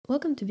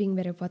Welcome to Being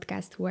Better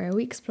podcast, where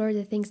we explore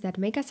the things that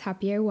make us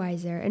happier,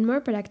 wiser, and more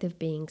productive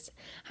beings.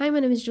 Hi, my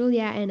name is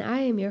Julia, and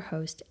I am your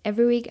host.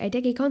 Every week, I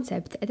take a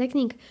concept, a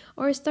technique,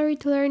 or a story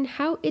to learn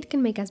how it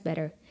can make us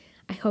better.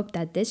 I hope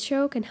that this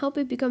show can help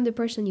you become the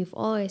person you've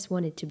always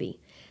wanted to be.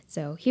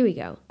 So, here we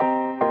go.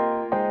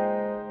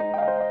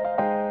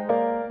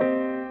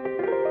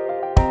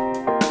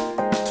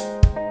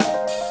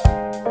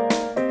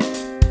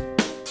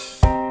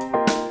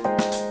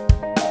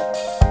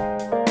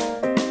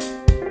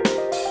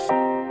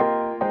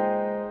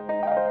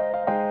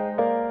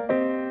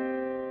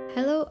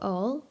 Hello,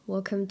 all.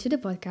 Welcome to the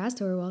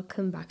podcast, or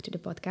welcome back to the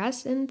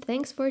podcast, and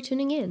thanks for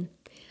tuning in.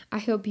 I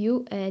hope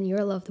you and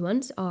your loved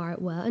ones are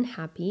well and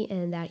happy,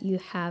 and that you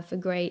have a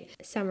great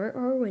summer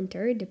or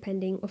winter,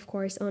 depending, of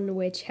course, on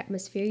which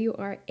atmosphere you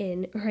are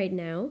in right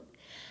now.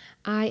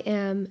 I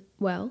am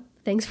well.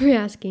 Thanks for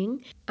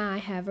asking. I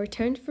have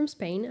returned from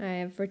Spain. I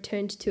have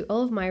returned to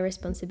all of my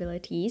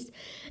responsibilities,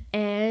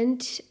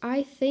 and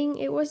I think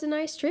it was a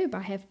nice trip.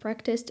 I have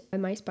practiced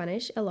my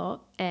Spanish a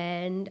lot,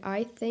 and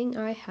I think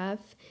I have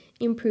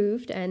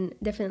improved. And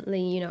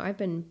definitely, I've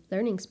been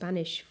learning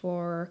Spanish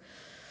for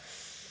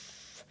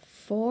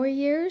 4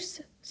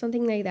 years,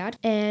 something like that,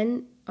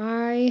 and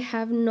I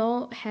have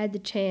not had the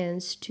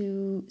chance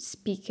to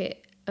speak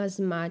it as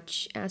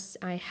much as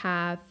I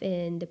have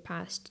in the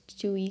past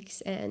 2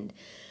 weeks, and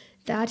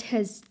that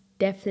has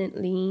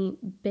definitely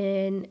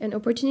been an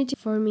opportunity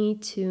for me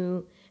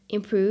to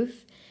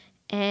improve,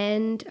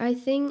 and I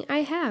think I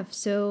have.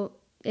 So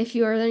if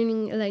you are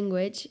learning a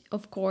language,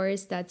 of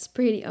course, that's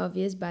pretty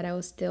obvious, but I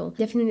will still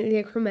definitely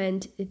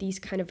recommend these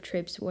kind of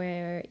trips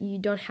where you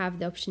don't have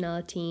the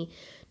optionality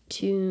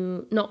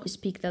to not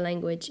speak the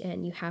language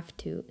and you have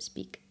to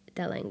speak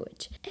the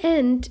language.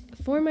 And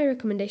for my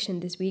recommendation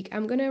this week,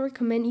 I'm gonna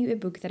recommend you a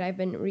book that I've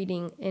been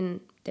reading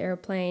in the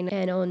airplane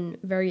and on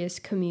various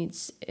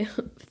commutes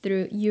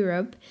through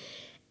Europe.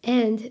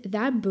 And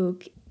that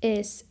book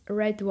is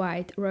Red,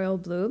 White, Royal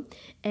Blue.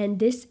 And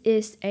this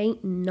is a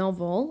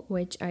novel,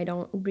 which I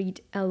don't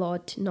read a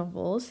lot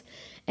novels.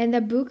 And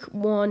the book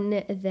won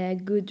the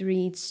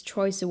Goodreads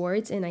Choice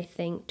Awards in, I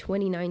think,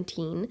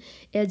 2019.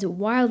 It's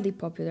wildly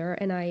popular,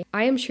 and I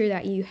am sure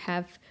that you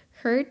have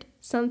heard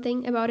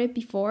something about it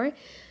before.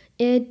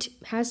 It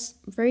has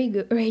very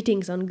good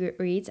ratings on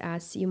Goodreads,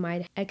 as you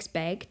might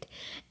expect,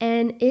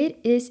 and it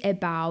is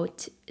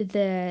about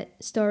the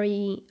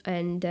story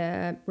and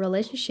the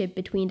relationship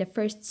between the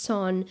first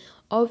son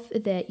of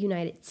the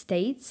United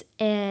States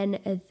and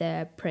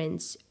the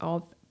Prince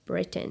of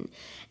Britain.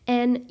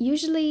 And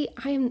usually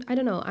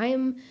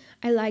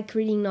I like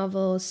reading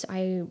novels.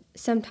 I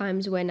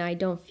sometimes, when I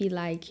don't feel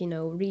like,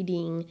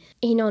 reading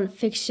a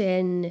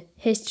non-fiction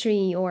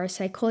history or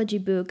psychology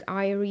book,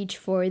 I reach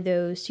for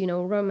those,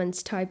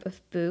 romance type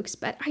of books,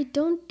 but I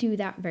don't do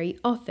that very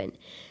often.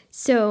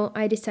 So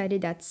I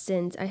decided that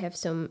since I have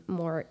some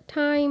more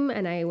time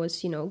and I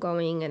was,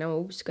 going and I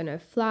was gonna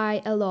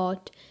fly a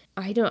lot,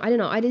 I don't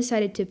know, I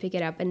decided to pick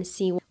it up and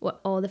see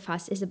what all the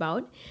fuss is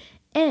about.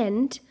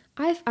 And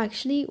I've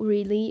actually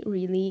really,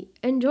 really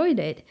enjoyed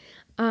it.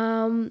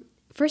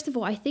 First of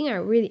all, I think I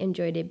really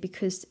enjoyed it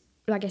because,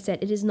 like I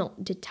said, it is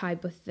not the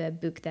type of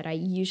book that I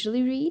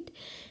usually read.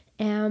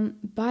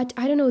 But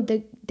I don't know,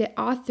 the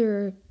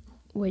author,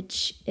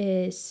 which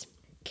is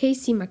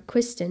Casey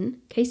McQuiston.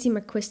 Casey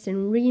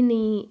McQuiston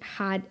really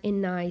had a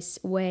nice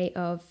way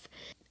of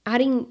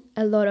adding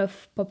a lot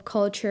of pop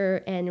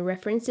culture and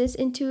references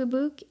into a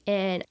book,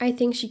 and I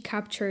think she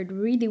captured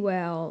really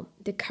well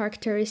the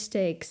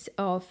characteristics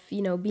of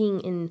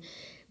being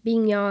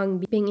young,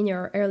 being in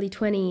your early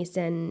 20s.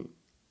 And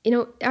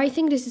I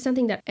think this is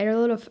something that a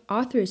lot of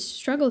authors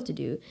struggle to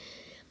do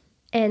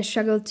and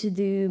struggle to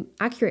do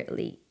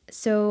accurately.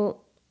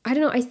 So I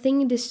don't know, I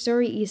think this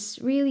story is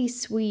really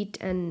sweet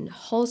and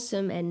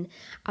wholesome and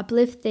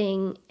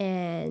uplifting,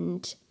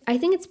 and I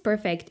think it's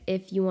perfect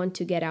if you want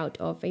to get out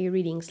of a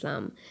reading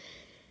slump.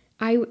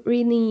 I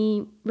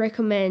really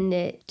recommend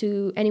it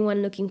to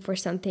anyone looking for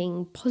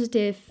something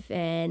positive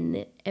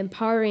and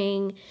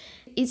empowering.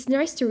 It's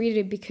nice to read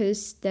it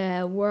because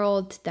the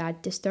world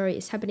that the story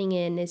is happening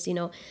in is,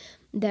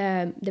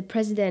 the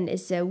president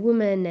is a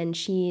woman, and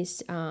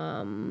she's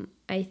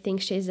I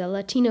think she's a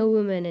Latino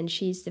woman, and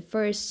she's the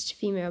first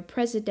female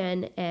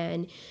president,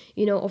 and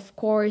of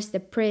course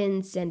the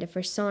prince and the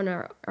first son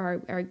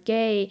are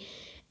gay.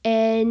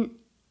 And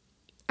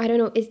I don't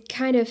know, it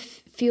kind of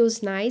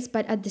feels nice,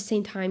 but at the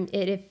same time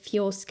it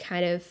feels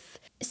kind of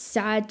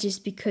sad,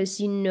 just because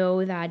you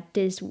know that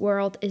this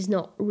world is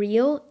not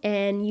real,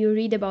 and you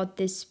read about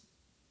this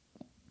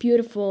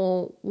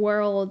beautiful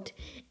world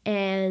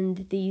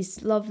and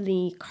these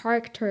lovely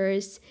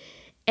characters,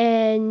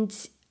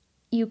 and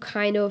you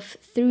kind of,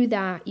 through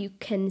that, you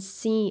can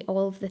see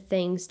all of the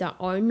things that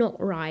are not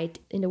right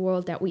in the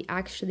world that we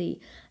actually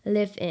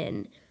live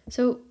in.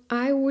 So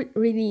I would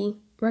really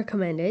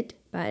recommend it,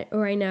 but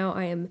right now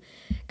I am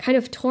kind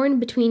of torn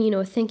between,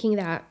 thinking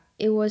that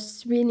it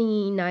was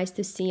really nice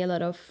to see a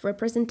lot of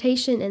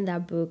representation in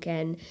that book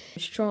and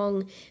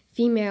strong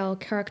female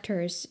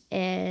characters,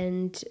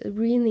 and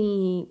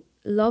really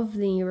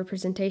lovely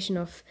representation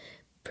of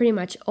pretty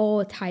much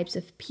all types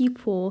of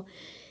people.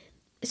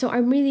 So I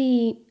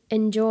really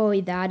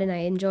enjoy that, and I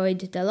enjoyed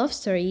the love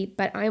story,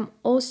 but I'm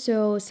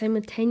also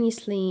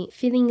simultaneously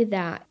feeling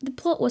that the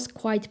plot was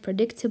quite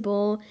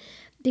predictable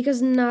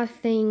because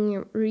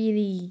nothing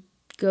really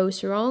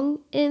goes wrong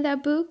in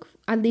that book,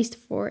 at least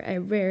for a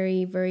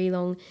very, very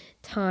long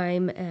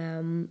time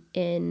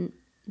in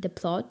the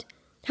plot.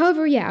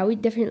 However, yeah, I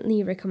would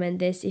definitely recommend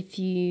this if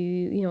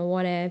you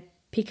want to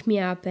pick me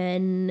up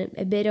and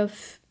a bit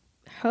of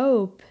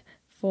hope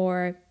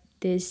for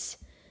this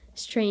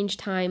strange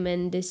time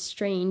and this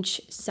strange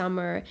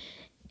summer.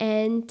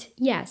 And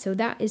yeah, so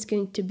that is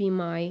going to be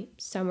my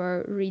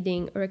summer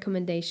reading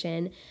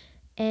recommendation.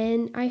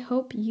 And I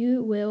hope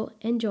you will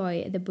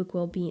enjoy. The book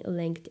will be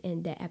linked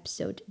in the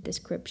episode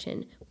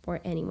description for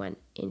anyone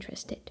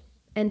interested.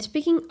 And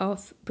speaking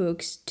of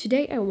books,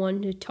 today I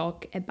want to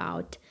talk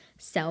about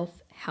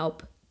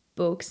self-help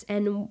books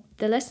and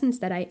the lessons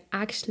that I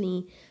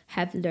actually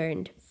have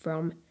learned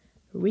from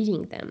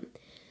reading them.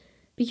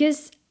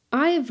 Because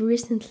I have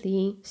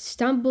recently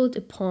stumbled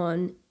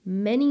upon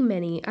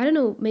many, I don't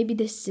know, maybe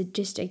this is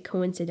just a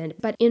coincidence,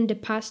 but in the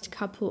past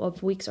couple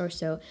of weeks or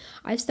so,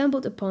 I've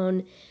stumbled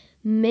upon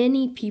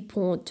many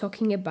people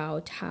talking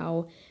about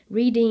how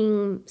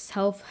reading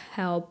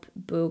self-help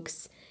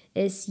books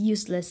is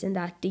useless and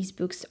that these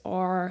books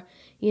are,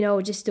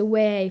 just a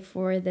way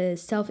for the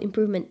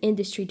self-improvement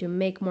industry to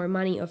make more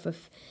money off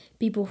of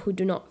people who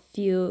do not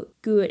feel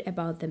good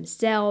about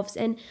themselves.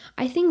 And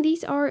I think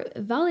these are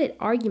valid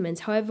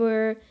arguments.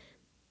 However,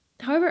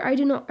 I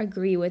do not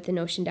agree with the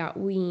notion that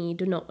we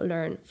do not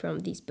learn from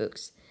these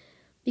books.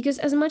 Because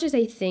as much as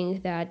I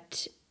think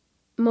that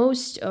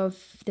most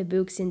of the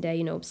books in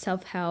the,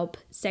 self-help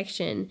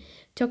section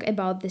talk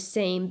about the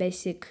same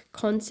basic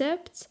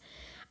concepts,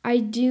 I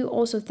do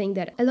also think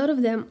that a lot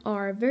of them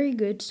are very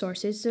good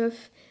sources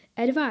of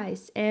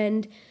advice.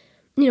 And,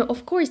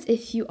 of course,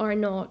 if you are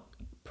not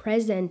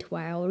present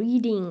while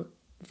reading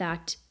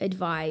that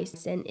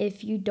advice, and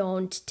if you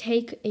don't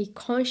take a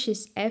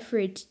conscious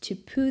effort to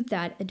put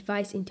that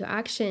advice into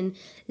action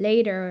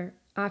later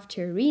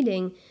after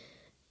reading,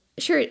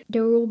 sure,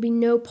 there will be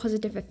no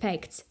positive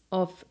effects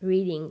of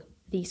reading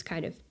these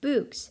kind of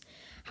books.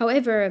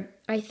 However,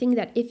 I think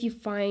that if you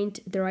find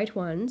the right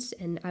ones,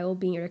 and I will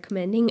be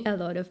recommending a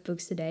lot of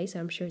books today, so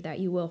I'm sure that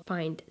you will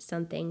find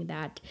something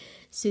that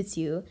suits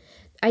you.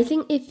 I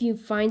think if you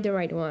find the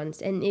right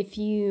ones and if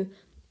you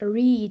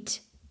read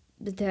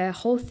the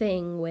whole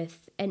thing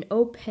with an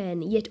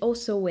open yet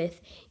also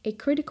with a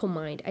critical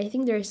mind, I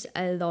think there's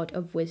a lot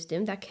of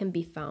wisdom that can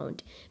be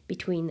found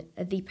between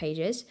the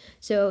pages.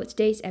 So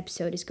today's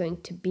episode is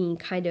going to be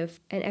kind of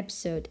an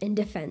episode in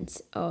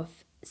defense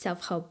of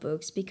self-help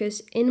books,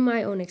 because in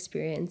my own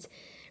experience,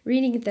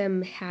 reading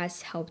them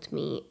has helped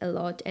me a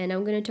lot. And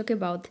I'm going to talk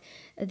about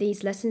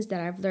these lessons that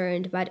I've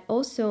learned, but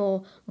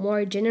also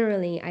more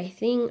generally, I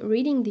think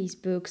reading these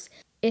books,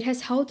 it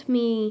has helped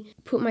me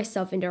put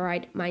myself in the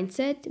right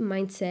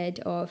mindset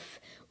of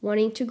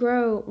wanting to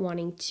grow,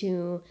 wanting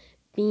to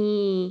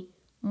be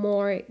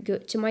more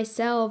good to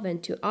myself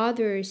and to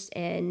others,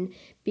 and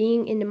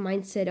being in the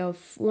mindset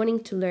of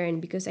wanting to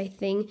learn, because I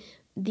think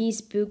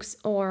these books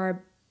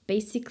are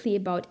basically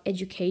about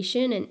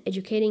education and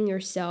educating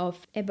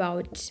yourself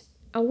about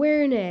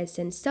awareness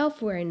and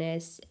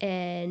self-awareness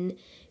and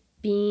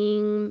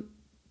being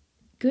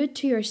good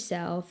to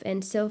yourself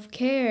and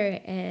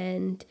self-care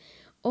and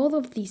all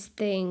of these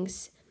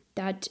things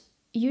that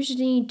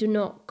usually do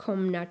not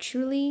come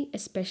naturally,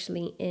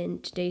 especially in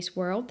today's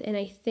world. And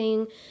I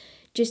think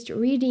just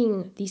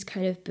reading these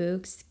kind of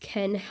books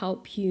can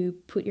help you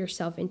put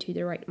yourself into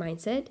the right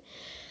mindset.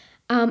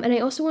 And I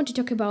also want to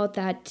talk about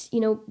that,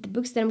 the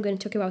books that I'm going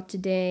to talk about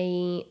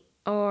today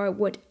are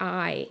what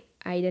I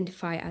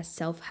identify as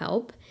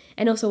self-help,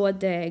 and also what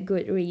the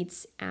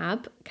Goodreads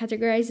app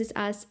categorizes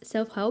as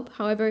self-help.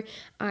 However,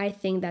 I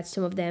think that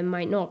some of them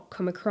might not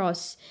come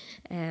across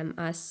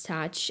as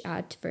such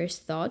at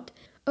first thought.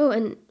 Oh,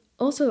 and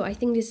also I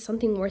think this is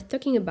something worth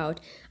talking about.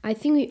 I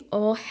think we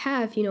all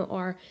have,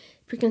 our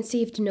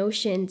preconceived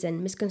notions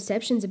and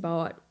misconceptions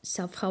about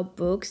self-help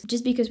books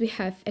just because we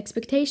have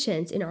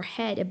expectations in our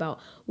head about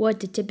what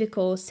the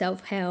typical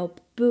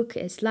self-help book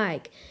is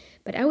like.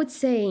 But I would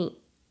say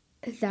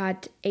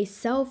that a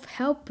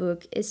self-help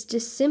book is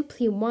just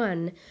simply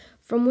one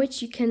from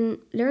which you can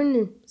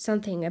learn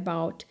something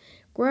about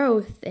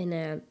growth in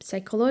a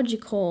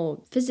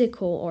psychological,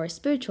 physical, or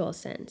spiritual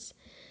sense.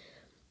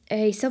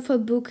 A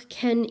self-help book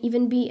can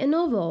even be a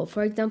novel.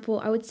 For example,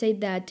 I would say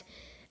that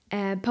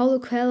Paulo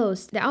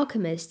Coelho's The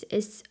Alchemist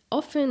is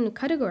often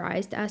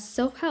categorized as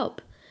self-help.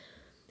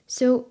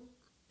 So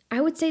I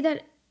would say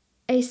that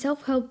a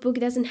self-help book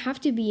doesn't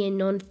have to be a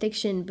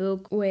non-fiction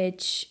book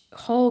which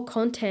whole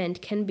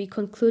content can be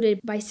concluded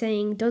by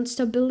saying don't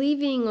stop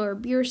believing or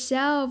be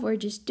yourself or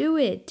just do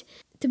it.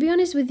 To be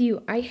honest with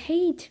you, I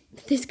hate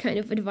this kind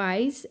of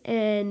advice,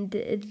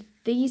 and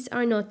these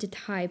are not the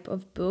type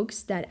of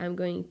books that I'm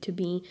going to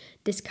be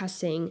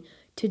discussing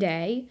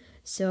today.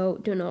 So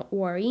do not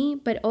worry,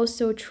 but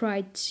also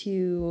try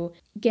to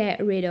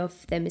get rid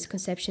of the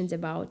misconceptions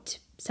about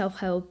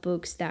self-help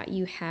books that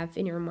you have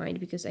in your mind,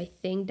 because I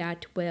think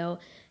that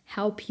will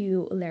help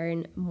you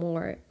learn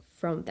more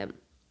from them.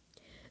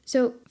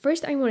 So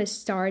first I want to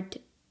start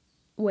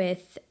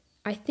with,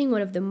 I think,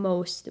 one of the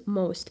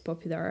most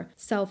popular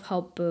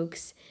self-help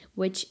books,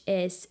 which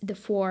is The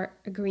Four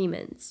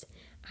Agreements.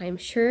 I'm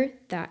sure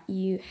that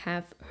you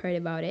have heard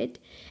about it.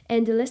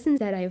 And the lesson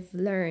that I've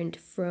learned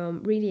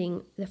from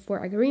reading The Four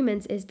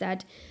Agreements is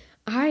that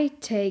I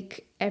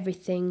take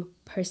everything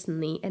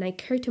personally and I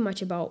care too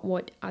much about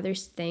what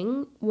others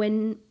think,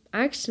 when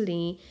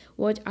actually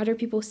what other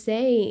people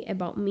say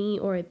about me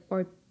or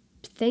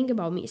think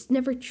about me is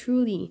never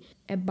truly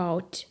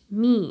about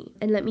me.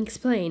 And let me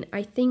explain.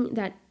 I think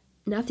that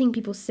nothing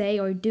people say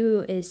or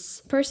do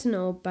is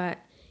personal, but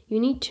you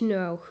need to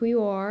know who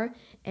you are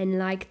and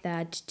like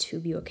that to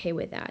be okay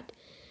with that.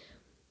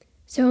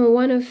 So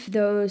one of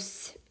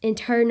those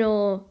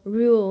internal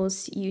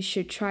rules you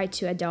should try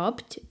to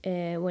adopt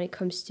when it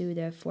comes to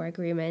the four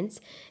agreements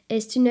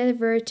is to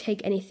never take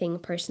anything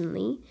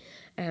personally.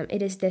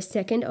 It is the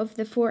second of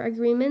the four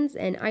agreements,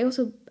 and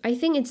I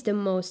think it's the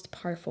most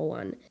powerful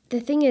one.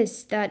 The thing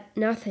is that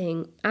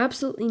nothing,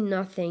 absolutely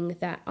nothing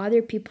that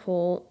other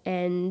people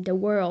and the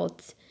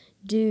world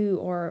do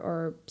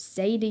or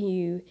say to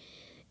you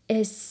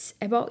is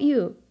about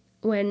you.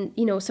 When,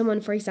 someone,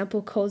 for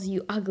example, calls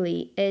you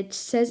ugly, it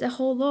says a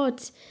whole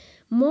lot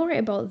more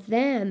about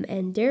them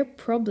and their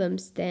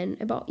problems than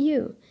about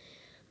you.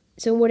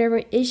 So whatever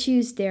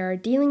issues they are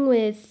dealing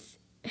with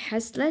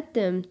has led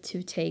them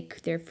to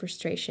take their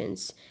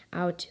frustrations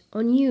out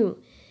on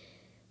you.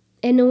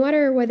 And no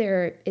matter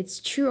whether it's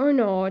true or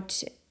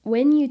not,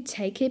 when you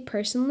take it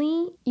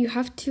personally, you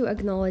have to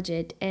acknowledge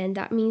it. And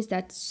that means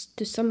that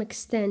to some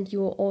extent, you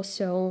will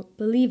also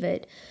believe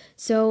it.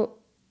 So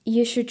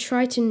you should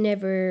try to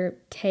never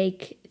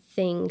take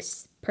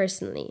things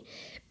personally.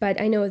 But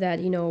I know that,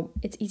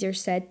 it's easier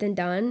said than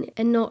done,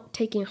 and not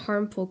taking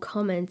harmful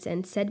comments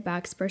and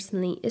setbacks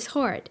personally is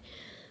hard.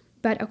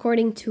 But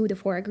according to the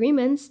four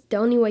agreements, the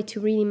only way to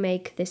really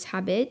make this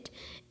habit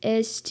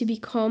is to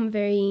become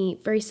very,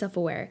 very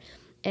self-aware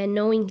and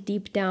knowing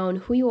deep down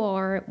who you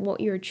are,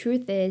 what your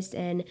truth is,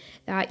 and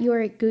that you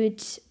are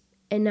good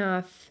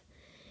enough.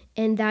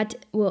 And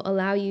that will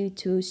allow you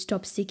to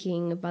stop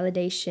seeking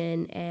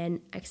validation and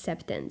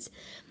acceptance.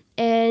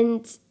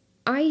 And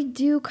I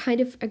do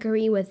kind of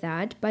agree with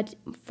that. But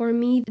for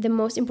me, the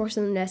most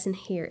important lesson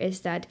here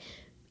is that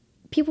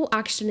people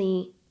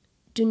actually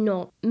do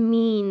not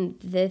mean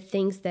the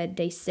things that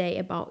they say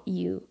about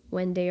you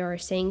when they are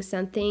saying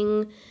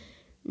something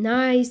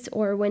nice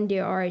or when they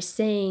are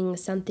saying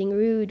something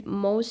rude.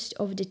 Most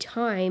of the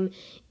time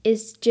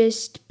is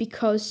just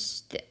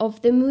because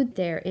of the mood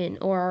they're in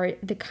or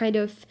the kind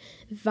of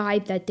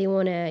vibe that they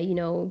want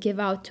to give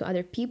out to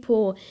other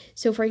people.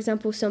 So for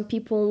example, some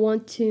people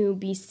want to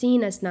be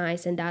seen as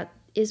nice, and that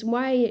is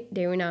why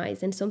they're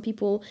nice, and some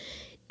people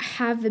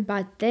have a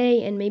bad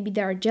day and maybe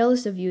they are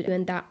jealous of you,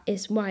 and that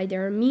is why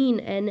they're mean.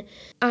 And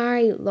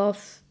I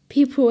love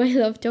people, I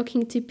love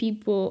talking to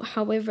people.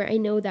 However, I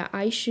know that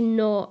I should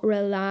not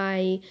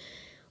rely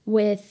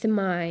with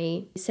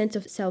my sense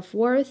of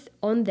self-worth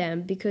on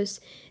them,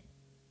 because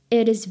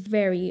it is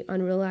very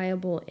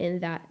unreliable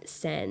in that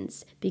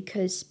sense,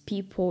 because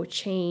people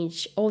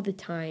change all the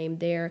time.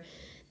 Their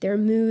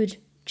mood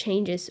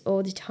changes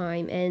all the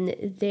time, and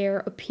their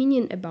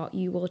opinion about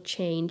you will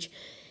change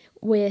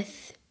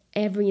with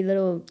every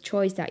little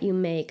choice that you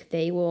make.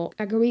 They will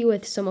agree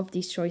with some of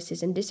these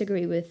choices and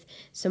disagree with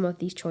some of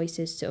these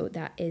choices. So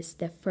that is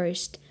the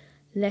first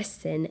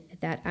lesson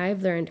that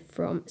I've learned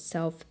from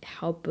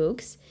self-help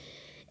books.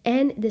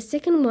 And the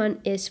second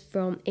one is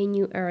from A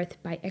New Earth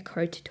by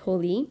Eckhart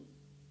Tolle.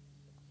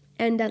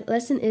 And that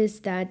lesson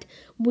is that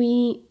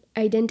we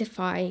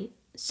identify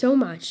so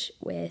much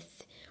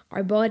with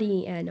our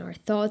body and our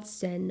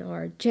thoughts and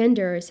our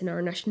genders and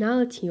our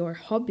nationality or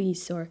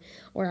hobbies or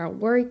our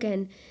work,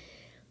 and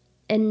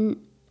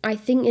I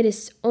think it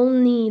is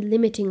only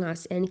limiting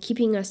us and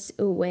keeping us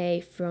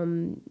away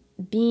from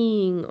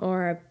being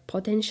our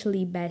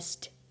potentially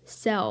best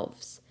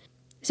selves.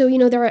 So,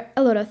 there are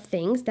a lot of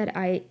things that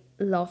I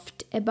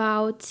loved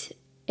about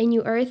A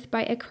New Earth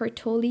by Eckhart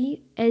Tolle,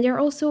 and there are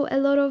also a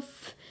lot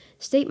of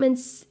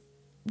statements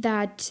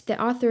that the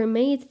author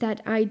made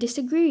that I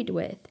disagreed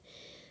with.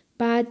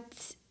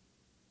 But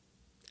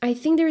I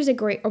think there is a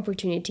great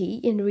opportunity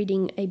in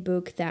reading a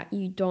book that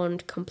you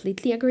don't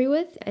completely agree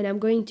with, and I'm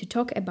going to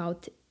talk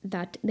about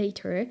that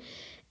later.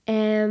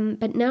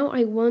 But now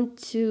I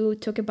want to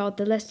talk about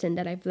the lesson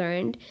that I've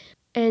learned,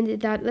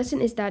 and that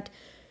lesson is that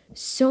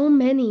so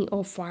many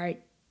of our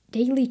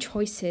daily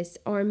choices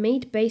are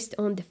made based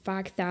on the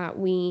fact that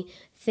we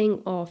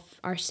think of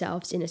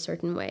ourselves in a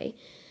certain way.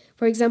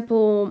 For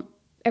example,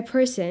 a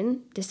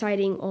person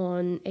deciding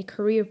on a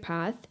career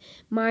path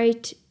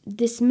might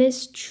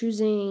dismiss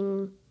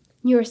choosing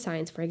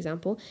neuroscience, for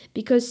example,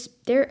 because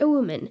they're a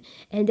woman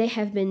and they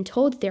have been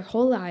told their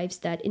whole lives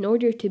that in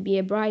order to be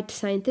a bright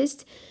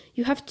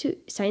you have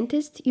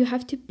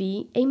to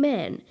be a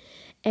man.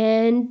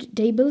 And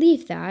they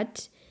believe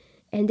that,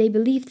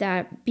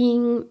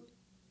 being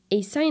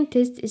a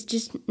scientist is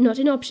just not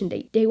an option.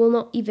 They will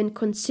not even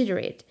consider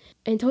it.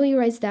 And Tolly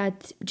writes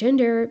that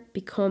gender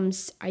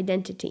becomes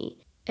identity.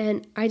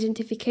 And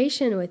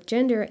identification with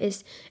gender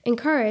is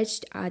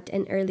encouraged at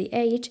an early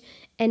age,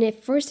 and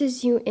it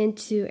forces you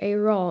into a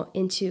role,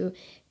 into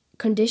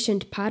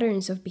conditioned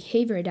patterns of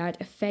behavior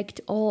that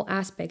affect all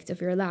aspects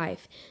of your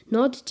life,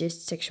 not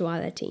just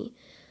sexuality.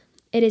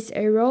 It is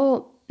a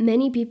role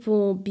many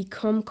people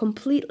become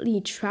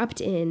completely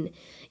trapped in,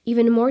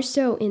 even more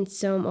so in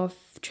some of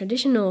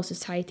traditional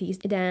societies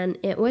than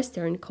in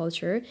Western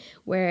culture,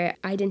 where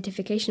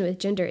identification with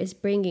gender is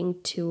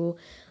bringing to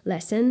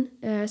lessen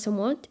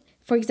somewhat.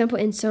 For example,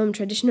 in some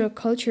traditional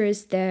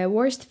cultures, the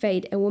worst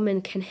fate a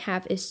woman can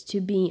have is to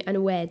be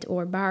unwed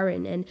or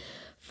barren, and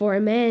for a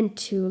man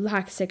to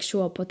lack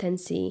sexual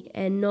potency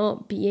and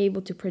not be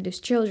able to produce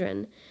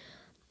children.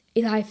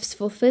 Life's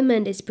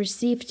fulfillment is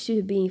perceived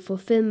to be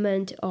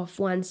fulfillment of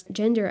one's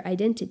gender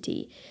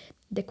identity.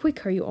 The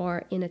quicker you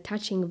are in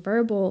attaching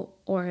verbal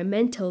or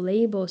mental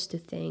labels to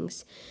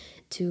things,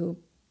 to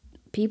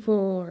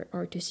people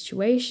or to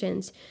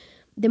situations,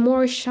 the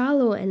more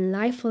shallow and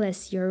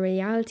lifeless your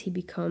reality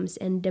becomes,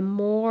 and the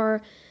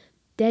more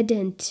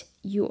deadened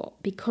you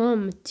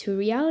become to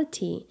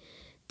reality,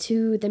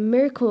 to the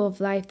miracle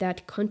of life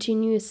that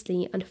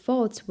continuously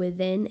unfolds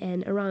within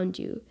and around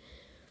you.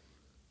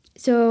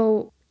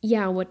 So,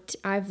 yeah, what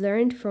I've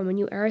learned from A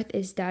New Earth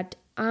is that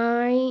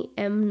I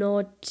am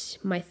not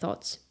my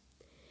thoughts.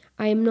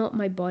 I am not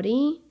my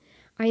body.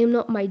 I am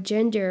not my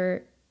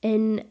gender.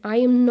 And I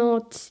am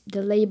not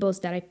the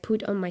labels that I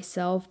put on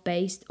myself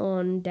based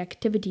on the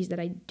activities that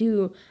I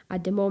do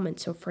at the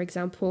moment. So, for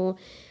example,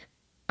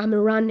 I'm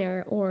a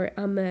runner or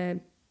I'm a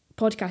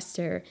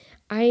podcaster.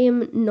 I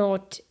am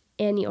not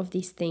any of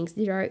these things.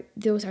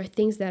 Those are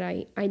things that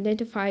I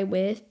identify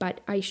with,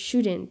 but I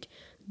shouldn't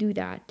do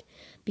that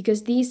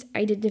because these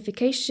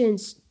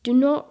identifications do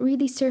not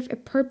really serve a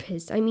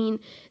purpose. I mean,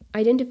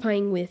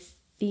 identifying with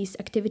these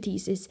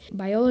activities is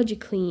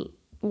biologically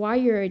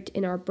wired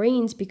in our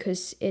brains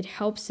because it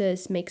helps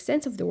us make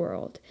sense of the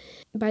world.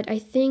 But I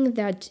think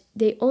that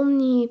they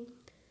only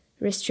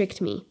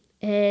restrict me,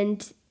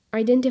 and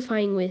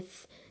identifying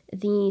with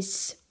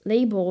these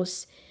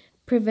labels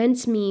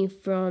prevents me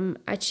from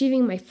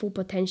achieving my full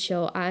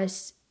potential,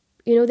 as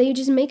they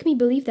just make me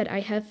believe that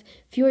I have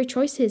fewer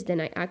choices than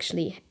I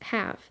actually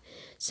have.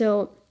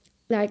 So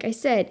like I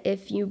said,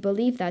 if you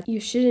believe that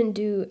you shouldn't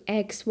do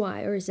X,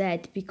 Y, or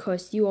Z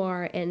because you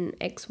are an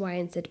X, Y,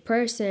 and Z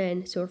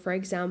person, so for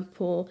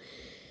example,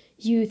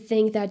 you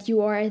think that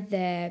you are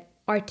the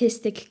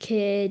artistic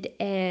kid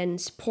and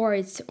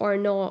sports are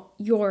not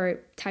your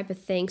type of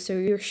thing, so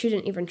you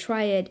shouldn't even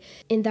try it.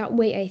 In that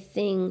way, I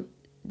think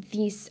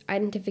these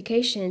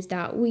identifications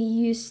that we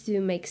use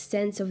to make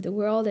sense of the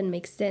world and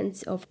make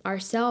sense of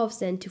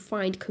ourselves and to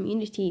find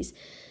communities,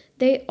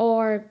 they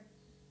are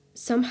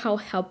somehow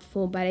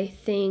helpful, but I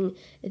think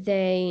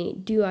they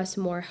do us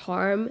more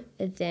harm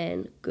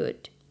than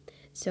good.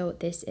 So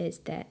this is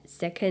the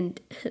second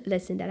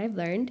lesson that I've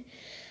learned.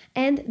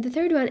 And the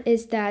third one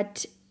is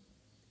that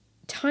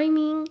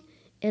timing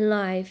in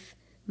life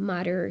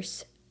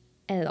matters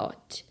a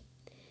lot.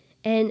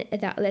 And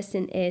that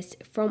lesson is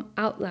from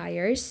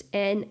Outliers.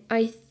 And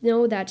I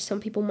know that some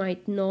people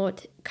might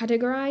not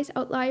categorize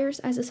Outliers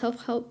as a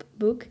self-help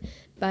book,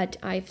 but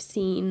I've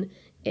seen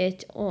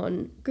it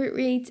on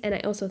Goodreads, and I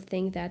also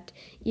think that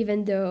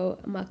even though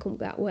Malcolm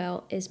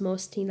Gladwell is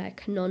mostly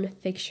like a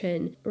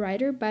non-fiction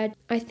writer, but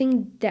I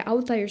think the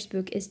Outliers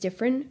book is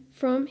different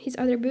from his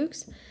other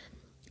books.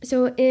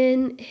 So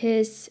in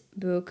his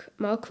book,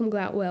 Malcolm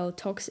Gladwell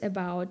talks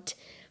about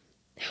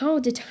how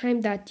the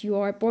time that you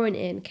are born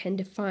in can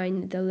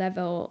define the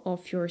level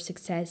of your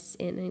success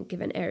in a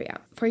given area.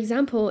 For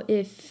example,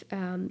 if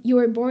you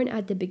were born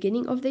at the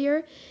beginning of the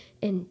year,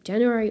 in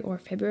January or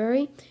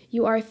February,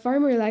 you are far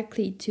more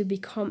likely to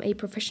become a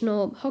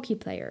professional hockey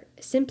player,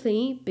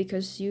 simply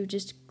because you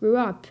just grew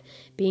up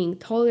being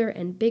taller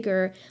and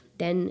bigger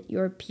than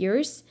your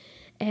peers,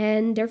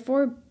 and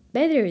therefore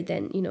better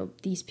than,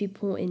 these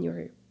people in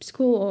your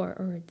school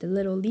or the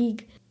little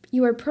league.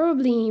 You are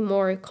probably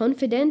more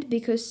confident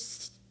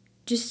because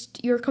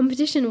just your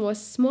competition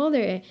was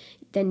smaller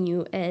than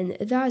you, and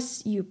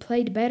thus you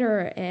played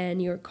better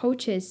and your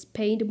coaches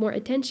paid more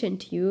attention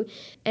to you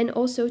and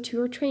also to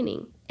your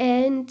training.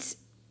 And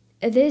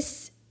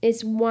this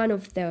is one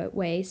of the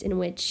ways in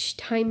which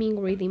timing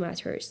really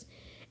matters.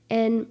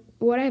 And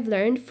what I've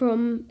learned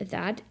from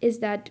that is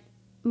that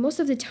most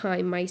of the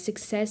time my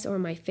success or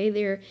my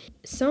failure,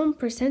 some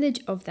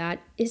percentage of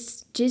that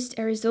is just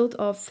a result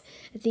of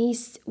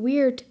these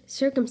weird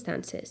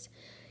circumstances.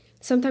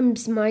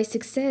 Sometimes my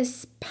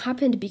success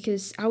happened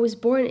because I was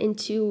born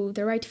into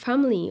the right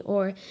family,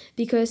 or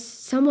because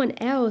someone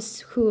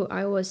else who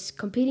I was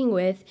competing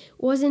with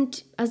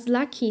wasn't as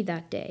lucky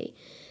that day.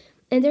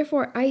 And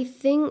therefore, I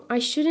think I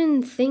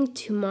shouldn't think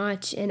too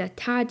much and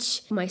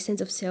attach my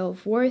sense of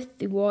self-worth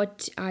to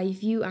what I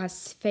view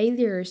as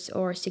failures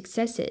or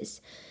successes.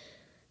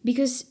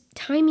 Because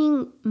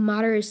timing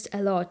matters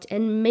a lot,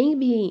 and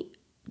maybe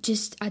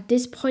just at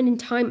this point in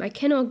time I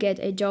cannot get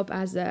a job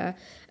as a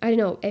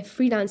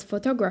freelance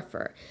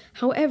photographer.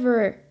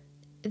 However,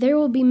 there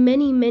will be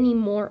many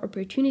more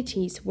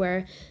opportunities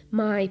where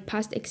my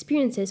past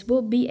experiences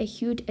will be a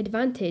huge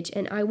advantage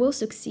and I will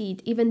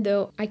succeed even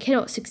though I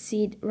cannot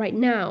succeed right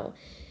now.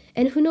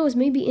 And who knows,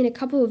 maybe in a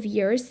couple of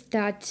years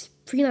that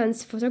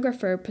freelance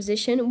photographer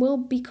position will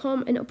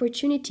become an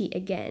opportunity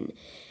again.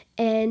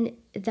 And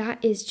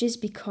that is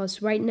just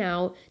because right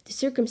now the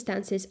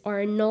circumstances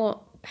are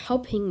not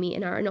helping me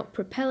and are not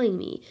propelling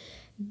me.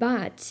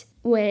 But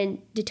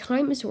when the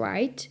time is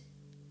right,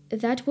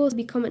 that will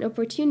become an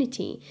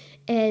opportunity.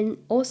 And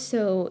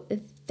also,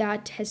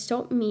 that has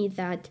taught me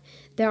that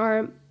there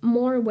are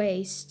more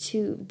ways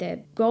to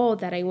the goal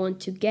that I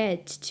want to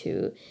get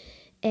to.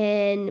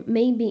 And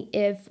maybe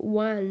if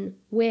one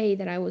way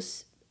that I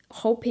was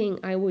hoping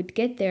I would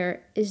get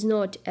there is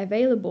not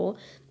available,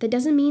 that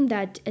doesn't mean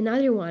that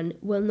another one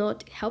will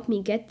not help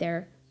me get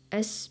there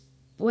as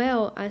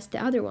well as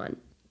the other one.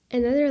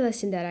 Another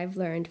lesson that I've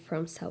learned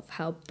from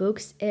self-help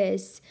books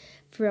is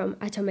from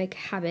Atomic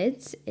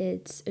Habits.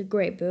 It's a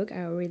great book.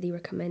 I really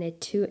recommend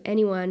it to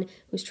anyone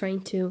who's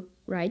trying to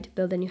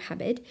build a new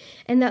habit.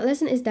 And that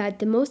lesson is that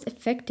the most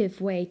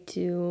effective way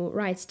to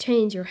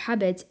change your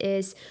habits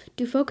is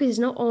to focus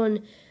not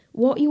on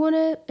what you want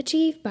to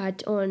achieve,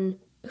 but on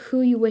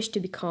who you wish to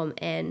become.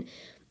 And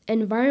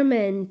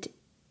environment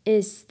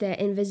is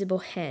the invisible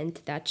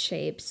hand that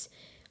shapes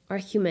our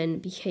human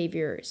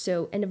behavior.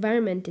 So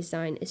environment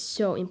design is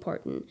so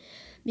important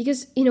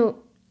because,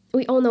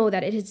 we all know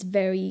that it is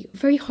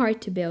very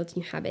hard to build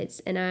new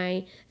habits. And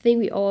I think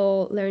we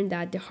all learned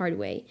that the hard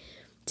way.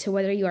 So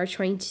whether you are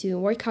trying to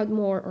work out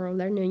more or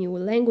learn a new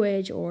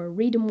language or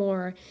read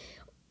more,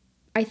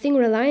 I think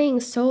relying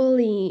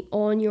solely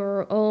on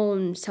your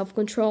own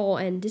self-control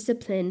and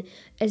discipline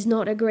is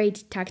not a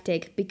great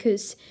tactic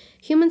because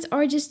humans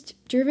are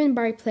just driven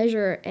by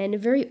pleasure,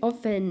 and very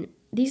often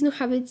these new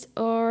habits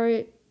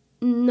are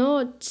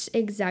not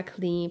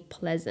exactly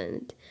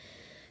pleasant.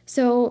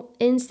 So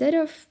instead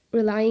of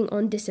relying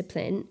on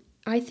discipline,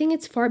 I think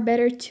it's far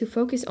better to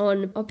focus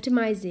on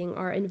optimizing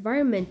our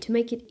environment to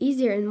make it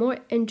easier and more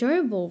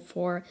enjoyable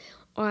for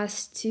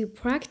us to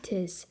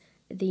practice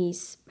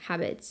these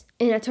habits.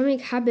 In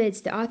Atomic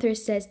Habits, the author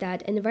says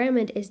that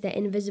environment is the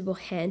invisible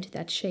hand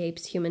that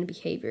shapes human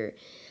behavior,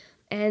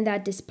 and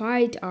that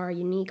despite our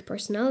unique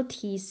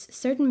personalities,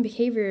 certain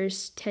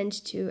behaviors tend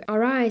to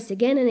arise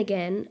again and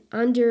again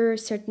under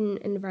certain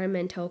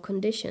environmental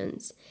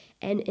conditions.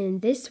 And in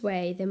this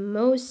way, the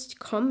most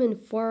common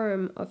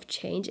form of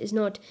change is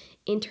not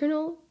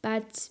internal,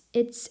 but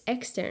it's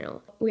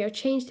external. We are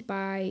changed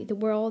by the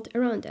world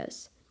around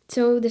us.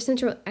 So the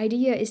central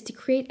idea is to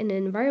create an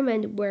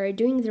environment where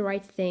doing the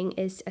right thing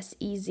is as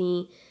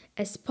easy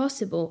as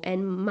possible,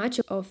 and much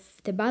of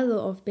the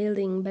battle of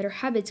building better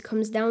habits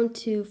comes down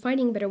to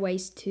finding better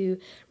ways to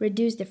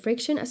reduce the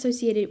friction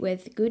associated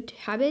with good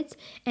habits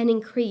and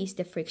increase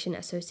the friction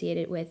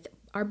associated with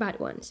our bad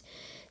ones.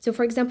 So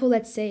for example,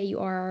 let's say you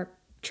are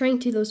trying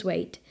to lose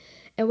weight.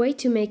 A way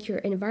to make your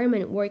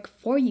environment work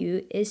for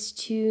you is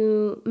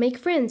to make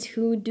friends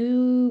who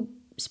do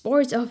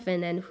sports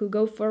often and who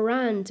go for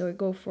runs or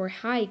go for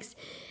hikes,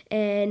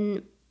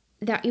 and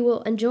that you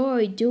will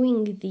enjoy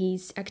doing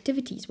these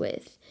activities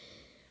with.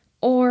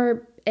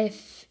 Or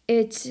if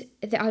it's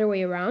the other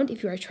way around,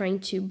 if you are trying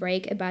to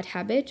break a bad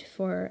habit,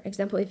 for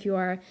example, if you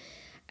are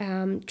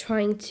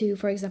trying to,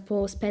 for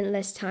example, spend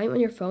less time on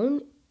your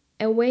phone,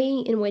 a way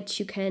in which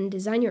you can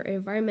design your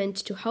environment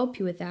to help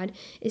you with that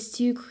is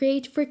to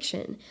create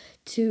friction,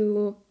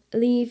 to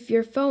leave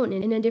your phone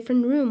in a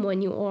different room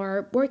when you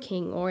are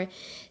working, or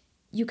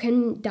you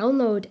can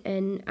download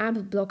an app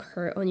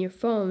blocker on your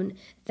phone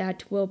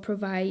that will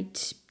provide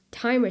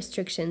time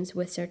restrictions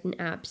with certain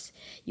apps.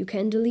 You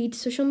can delete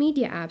social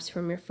media apps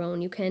from your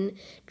phone. You can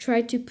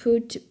try to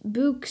put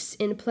books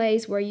in a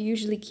place where you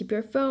usually keep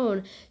your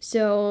phone,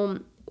 so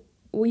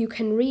you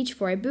can reach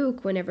for a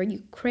book whenever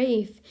you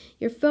crave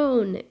your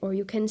phone, or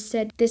you can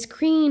set the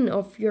screen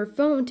of your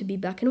phone to be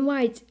black and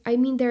white. I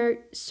mean, there are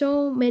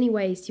so many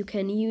ways you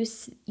can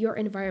use your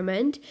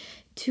environment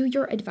to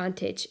your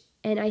advantage,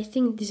 and I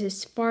think this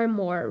is far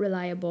more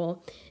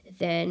reliable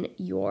than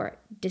your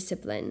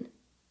discipline.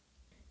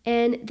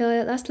 And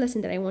the last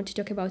lesson that I want to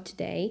talk about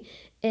today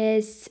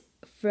is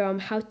from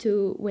How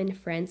to Win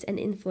Friends and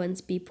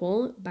Influence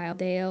People by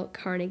Dale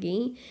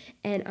Carnegie.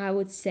 And I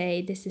would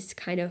say this is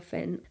kind of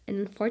an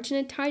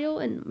unfortunate title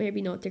and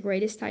maybe not the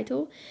greatest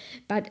title.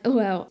 But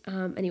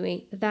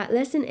anyway, that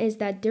lesson is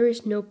that there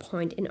is no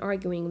point in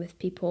arguing with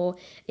people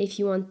if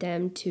you want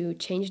them to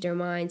change their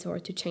minds or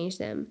to change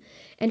them.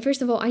 And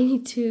first of all, I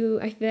feel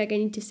like I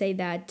need to say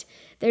that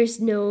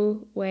there's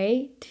no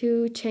way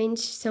to change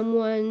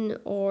someone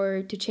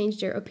or to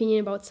change their opinion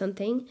about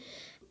something.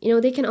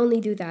 they can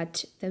only do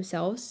that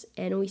themselves,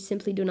 and we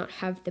simply do not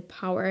have the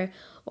power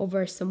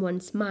over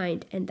someone's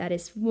mind. And that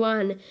is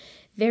one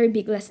very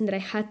big lesson that I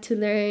had to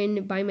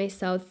learn by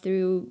myself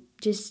through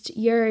just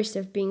years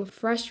of being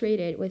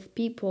frustrated with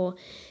people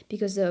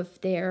because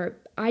of their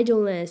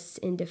idleness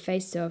in the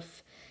face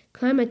of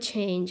climate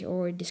change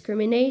or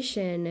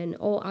discrimination and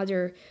all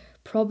other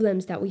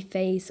problems that we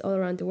face all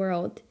around the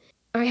world.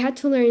 I had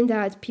to learn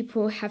that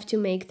people have to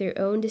make their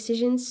own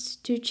decisions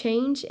to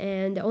change,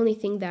 and the only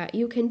thing that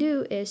you can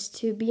do is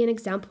to be an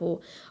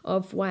example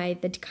of why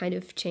that kind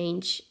of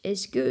change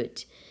is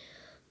good.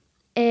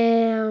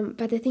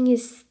 But the thing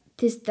is,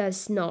 this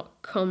does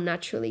not come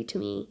naturally to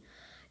me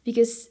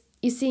because,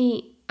 you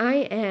see, I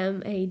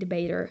am a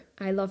debater.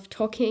 I love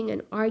talking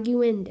and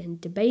arguing and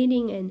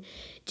debating and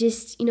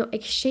just,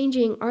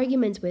 exchanging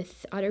arguments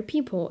with other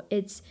people.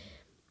 It's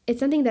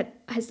something that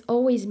has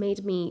always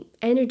made me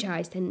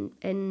energized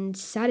and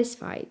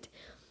satisfied.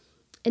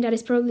 And that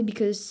is probably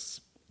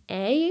because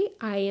I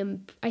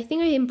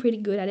think I am pretty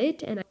good at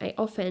it, and I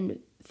often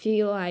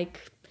feel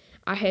like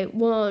I have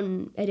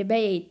won a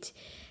debate,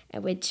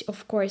 which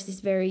of course is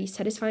very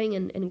satisfying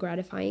and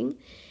gratifying.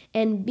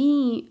 And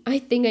B, I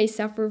think I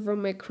suffer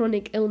from a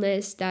chronic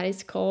illness that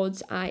is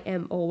called I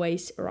am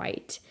always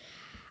right.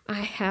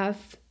 I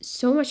have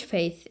so much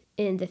faith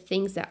in the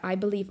things that I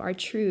believe are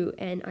true,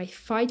 and I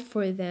fight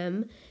for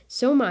them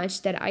so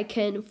much that I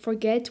can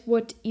forget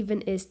what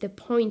even is the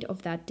point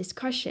of that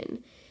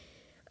discussion.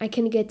 I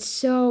can get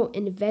so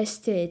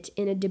invested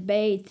in a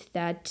debate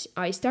that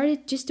I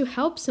started just to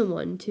help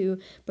someone, to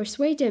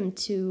persuade them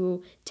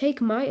to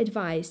take my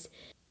advice.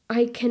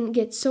 I can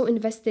get so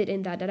invested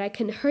in that I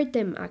can hurt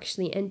them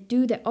actually and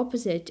do the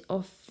opposite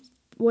of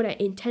what I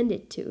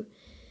intended to.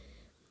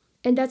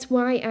 And that's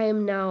why I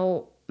am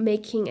now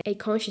making a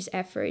conscious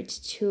effort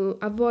to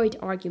avoid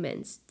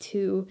arguments,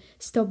 to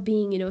stop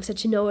being,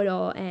 such a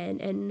know-it-all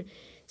and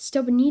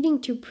stop needing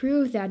to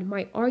prove that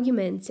my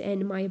arguments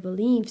and my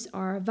beliefs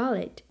are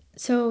valid.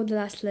 So the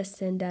last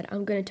lesson that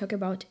I'm going to talk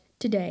about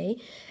today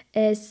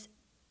is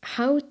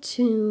how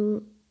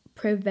to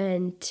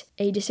prevent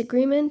a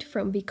disagreement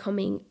from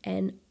becoming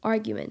an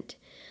argument.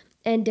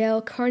 And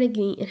Dale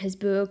Carnegie in his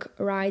book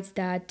writes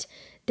that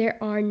there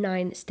are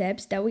 9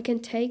 steps that we can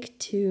take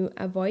to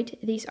avoid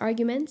these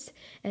arguments,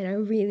 and I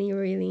really,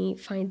 really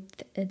find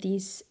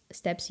these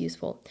steps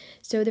useful.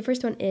 So the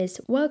first one is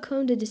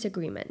welcome the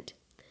disagreement.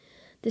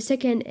 The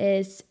second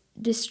is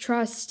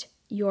distrust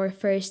your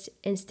first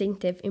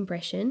instinctive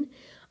impression.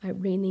 I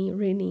really,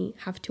 really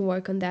have to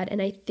work on that,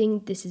 and I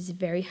think this is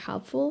very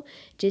helpful,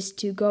 just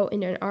to go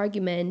in an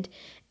argument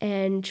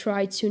and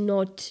try to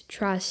not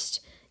trust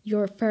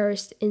your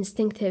first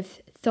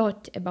instinctive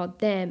thought about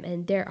them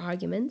and their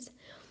arguments.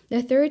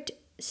 The third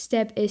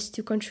step is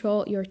to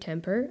control your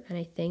temper, and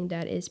I think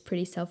that is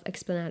pretty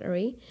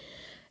self-explanatory.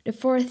 The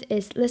fourth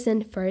is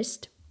listen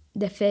first.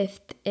 The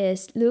fifth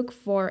is look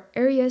for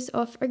areas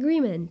of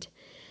agreement.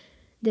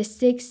 The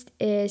sixth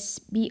is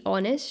be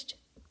honest.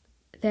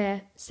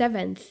 The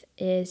seventh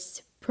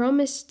is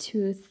promise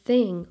to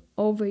think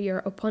over your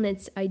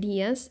opponent's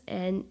ideas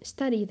and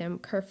study them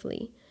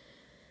carefully.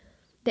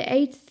 The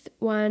eighth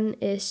one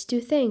is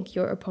to thank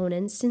your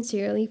opponents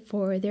sincerely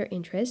for their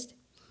interest.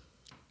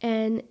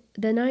 And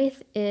the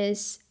ninth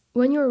is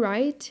when you're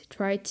right,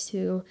 try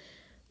to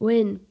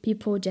win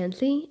people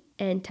gently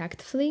and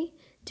tactfully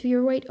to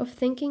your way of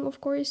thinking,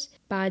 of course.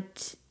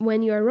 But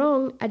when you're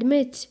wrong,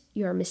 admit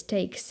your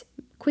mistakes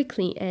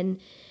quickly and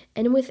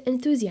with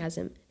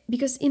enthusiasm.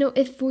 Because,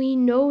 if we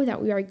know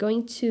that we are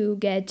going to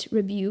get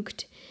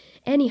rebuked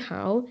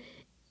anyhow,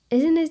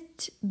 isn't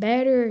it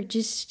better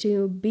just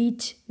to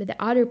beat the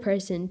other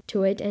person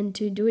to it and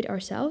to do it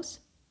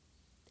ourselves?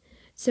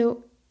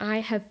 So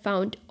I have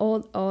found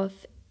all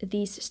of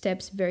these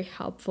steps very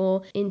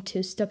helpful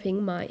into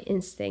stopping my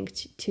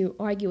instinct to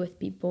argue with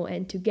people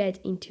and to get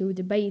into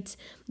debates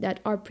that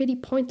are pretty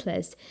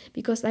pointless,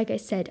 because like I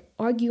said,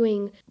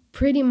 arguing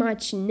pretty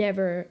much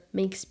never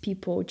makes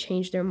people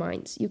change their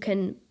minds. You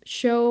can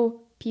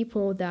show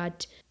people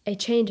that a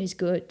change is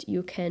good.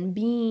 You can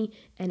be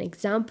an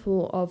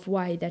example of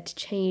why that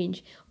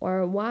change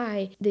or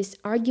why this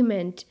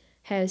argument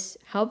has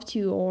helped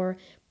you or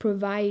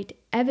provide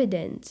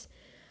evidence.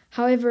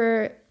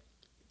 However,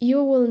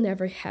 you will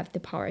never have the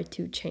power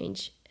to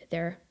change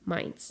their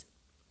minds.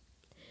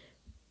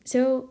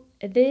 So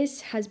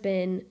this has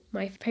been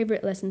my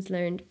favorite lessons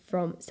learned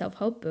from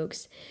self-help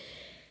books.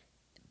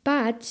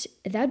 But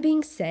that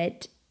being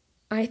said,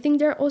 I think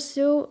there are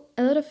also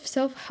a lot of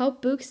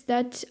self-help books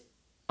that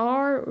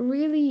are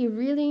really,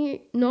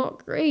 really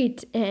not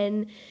great.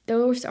 And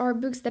those are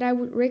books that I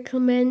would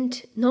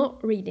recommend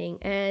not reading.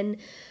 And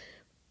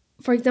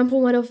for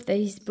example, one of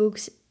these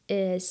books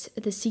is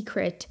The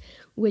Secret,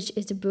 which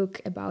is a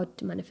book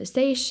about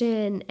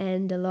manifestation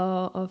and the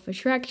law of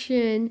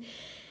attraction.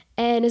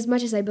 And as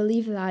much as I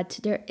believe that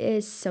there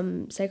is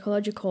some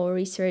psychological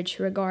research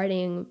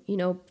regarding,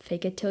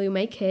 fake it till you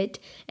make it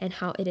and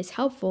how it is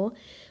helpful,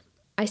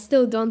 I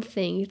still don't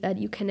think that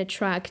you can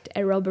attract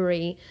a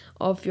robbery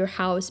of your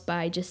house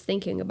by just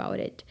thinking about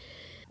it.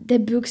 the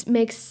books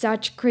make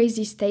such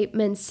crazy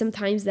statements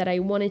sometimes that I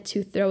wanted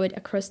to throw it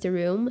across the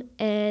room.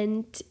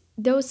 And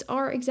those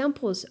are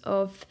examples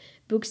of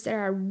books that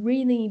are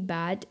really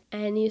bad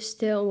and you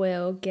still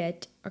will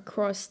get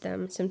across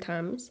them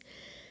sometimes.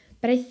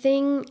 But I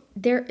think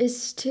there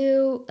is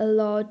still a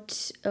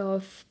lot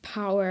of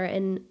power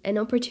and an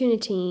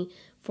opportunity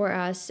for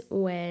us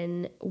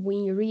when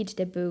we read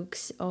the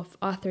books of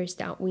authors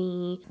that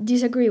we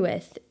disagree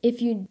with. If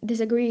you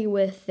disagree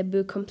with the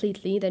book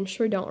completely, then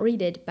sure, don't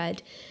read it.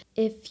 But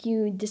if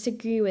you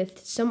disagree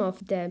with some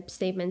of the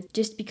statements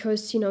just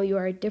because, you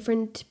are a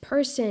different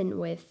person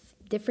with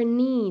different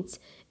needs,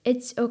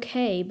 it's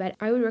okay, but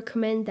I would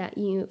recommend that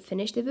you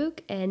finish the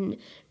book and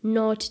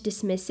not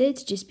dismiss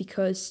it just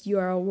because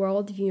your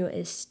worldview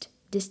is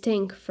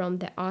distinct from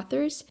the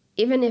author's.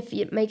 Even if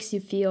it makes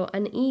you feel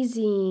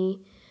uneasy,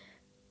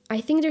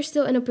 I think there's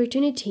still an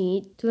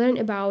opportunity to learn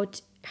about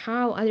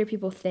how other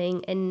people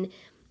think, and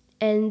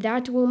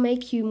that will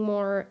make you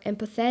more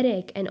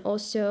empathetic, and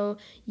also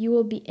you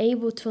will be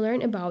able to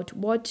learn about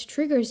what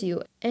triggers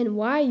you and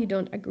why you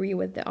don't agree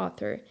with the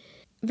author.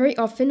 Very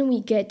often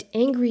we get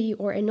angry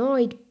or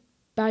annoyed,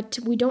 but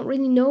we don't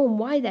really know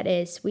why that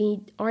is. We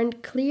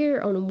aren't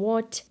clear on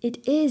what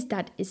it is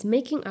that is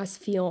making us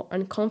feel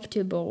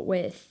uncomfortable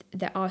with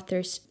the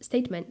author's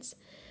statements.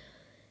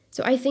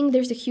 So I think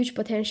there's a huge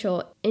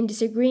potential in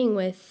disagreeing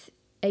with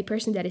a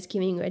person that is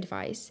giving you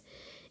advice.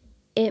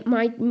 It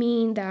might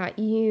mean that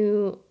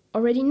you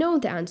already know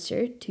the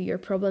answer to your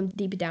problem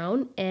deep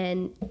down,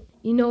 and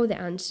you know the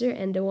answer,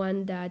 and the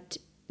one that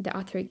the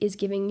author is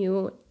giving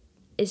you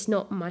is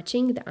not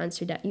matching the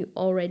answer that you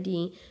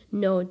already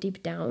know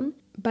deep down,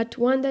 but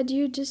one that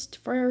you just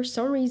for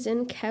some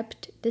reason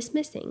kept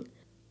dismissing.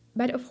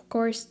 But of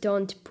course,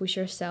 don't push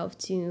yourself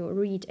to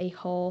read a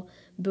whole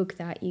book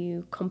that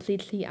you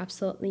completely,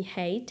 absolutely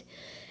hate.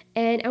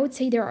 And I would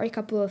say there are a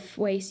couple of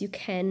ways you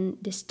can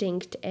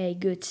distinct a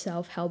good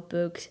self-help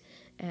book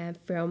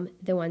from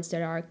the ones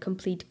that are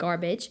complete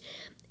garbage.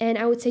 And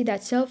I would say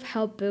that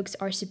self-help books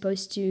are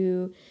supposed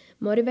to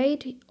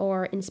motivate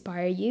or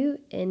inspire you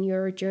in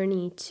your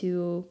journey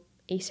to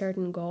a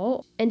certain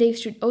goal. And they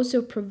should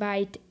also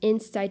provide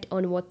insight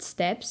on what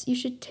steps you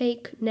should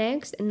take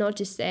next, and not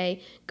just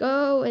say,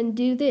 go and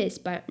do this,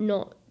 but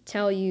not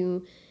tell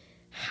you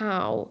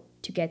how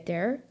to get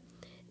there.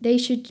 They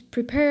should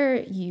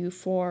prepare you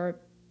for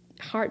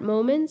hard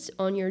moments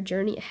on your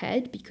journey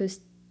ahead,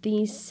 because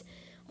these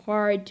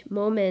hard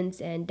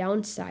moments and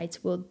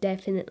downsides will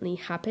definitely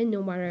happen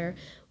no matter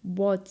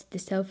what the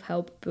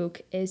self-help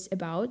book is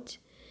about.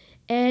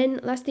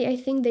 And lastly, I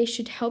think they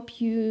should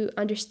help you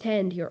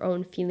understand your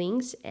own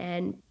feelings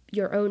and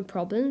your own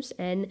problems,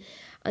 and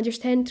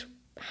understand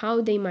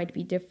how they might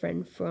be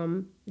different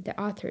from the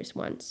author's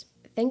ones.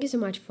 Thank you so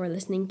much for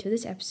listening to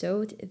this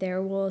episode.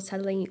 There will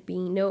sadly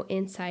be no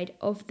insight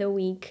of the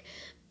week,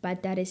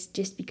 but that is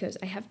just because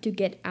I have to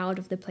get out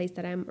of the place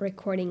that I'm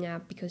recording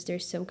at, because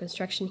there's some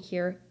construction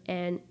here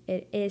and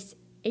it is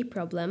a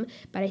problem.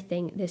 But I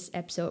think this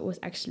episode was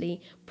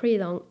actually pretty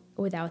long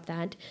without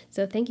that.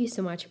 So thank you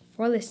so much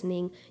for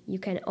listening. You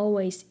can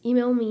always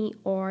email me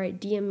or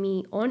DM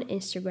me on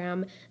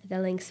Instagram. The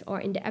links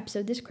are in the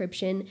episode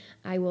description.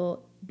 I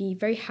will be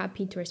very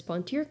happy to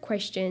respond to your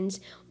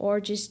questions, or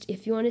just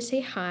if you want to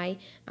say hi.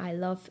 I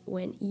love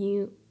when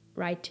you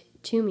write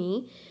to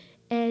me,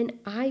 and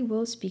I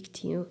will speak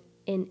to you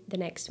in the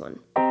next one.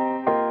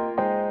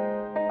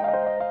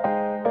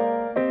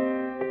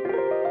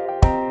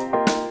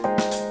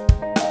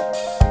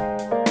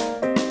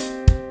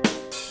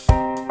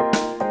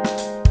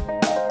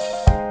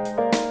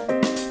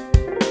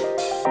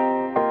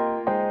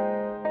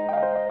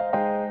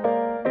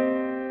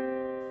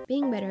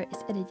 Being Better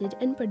is edited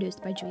and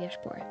produced by Julia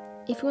Spoor.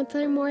 If you want to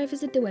learn more,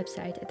 visit the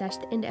website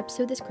attached in the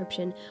episode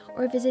description,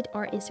 or visit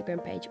our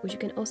Instagram page, which you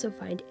can also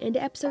find in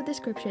the episode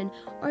description,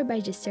 or by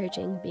just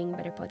searching Being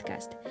Better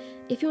Podcast.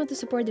 If you want to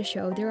support the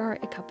show, there are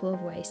a couple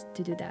of ways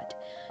to do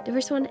that. The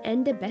first one,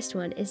 and the best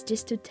one, is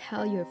just to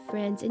tell your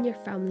friends and your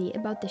family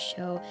about the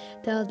show.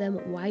 Tell them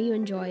why you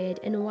enjoy it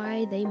and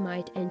why they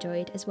might enjoy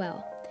it as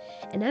well.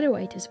 Another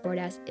way to support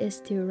us is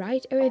to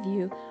write a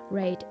review,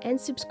 rate, and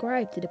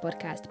subscribe to the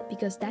podcast,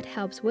 because that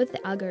helps with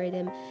the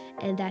algorithm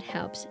and that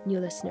helps new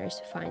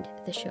listeners find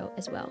the show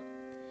as well.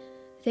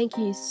 Thank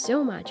you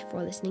so much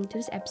for listening to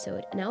this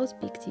episode, and I will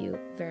speak to you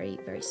very,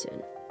 very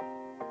soon.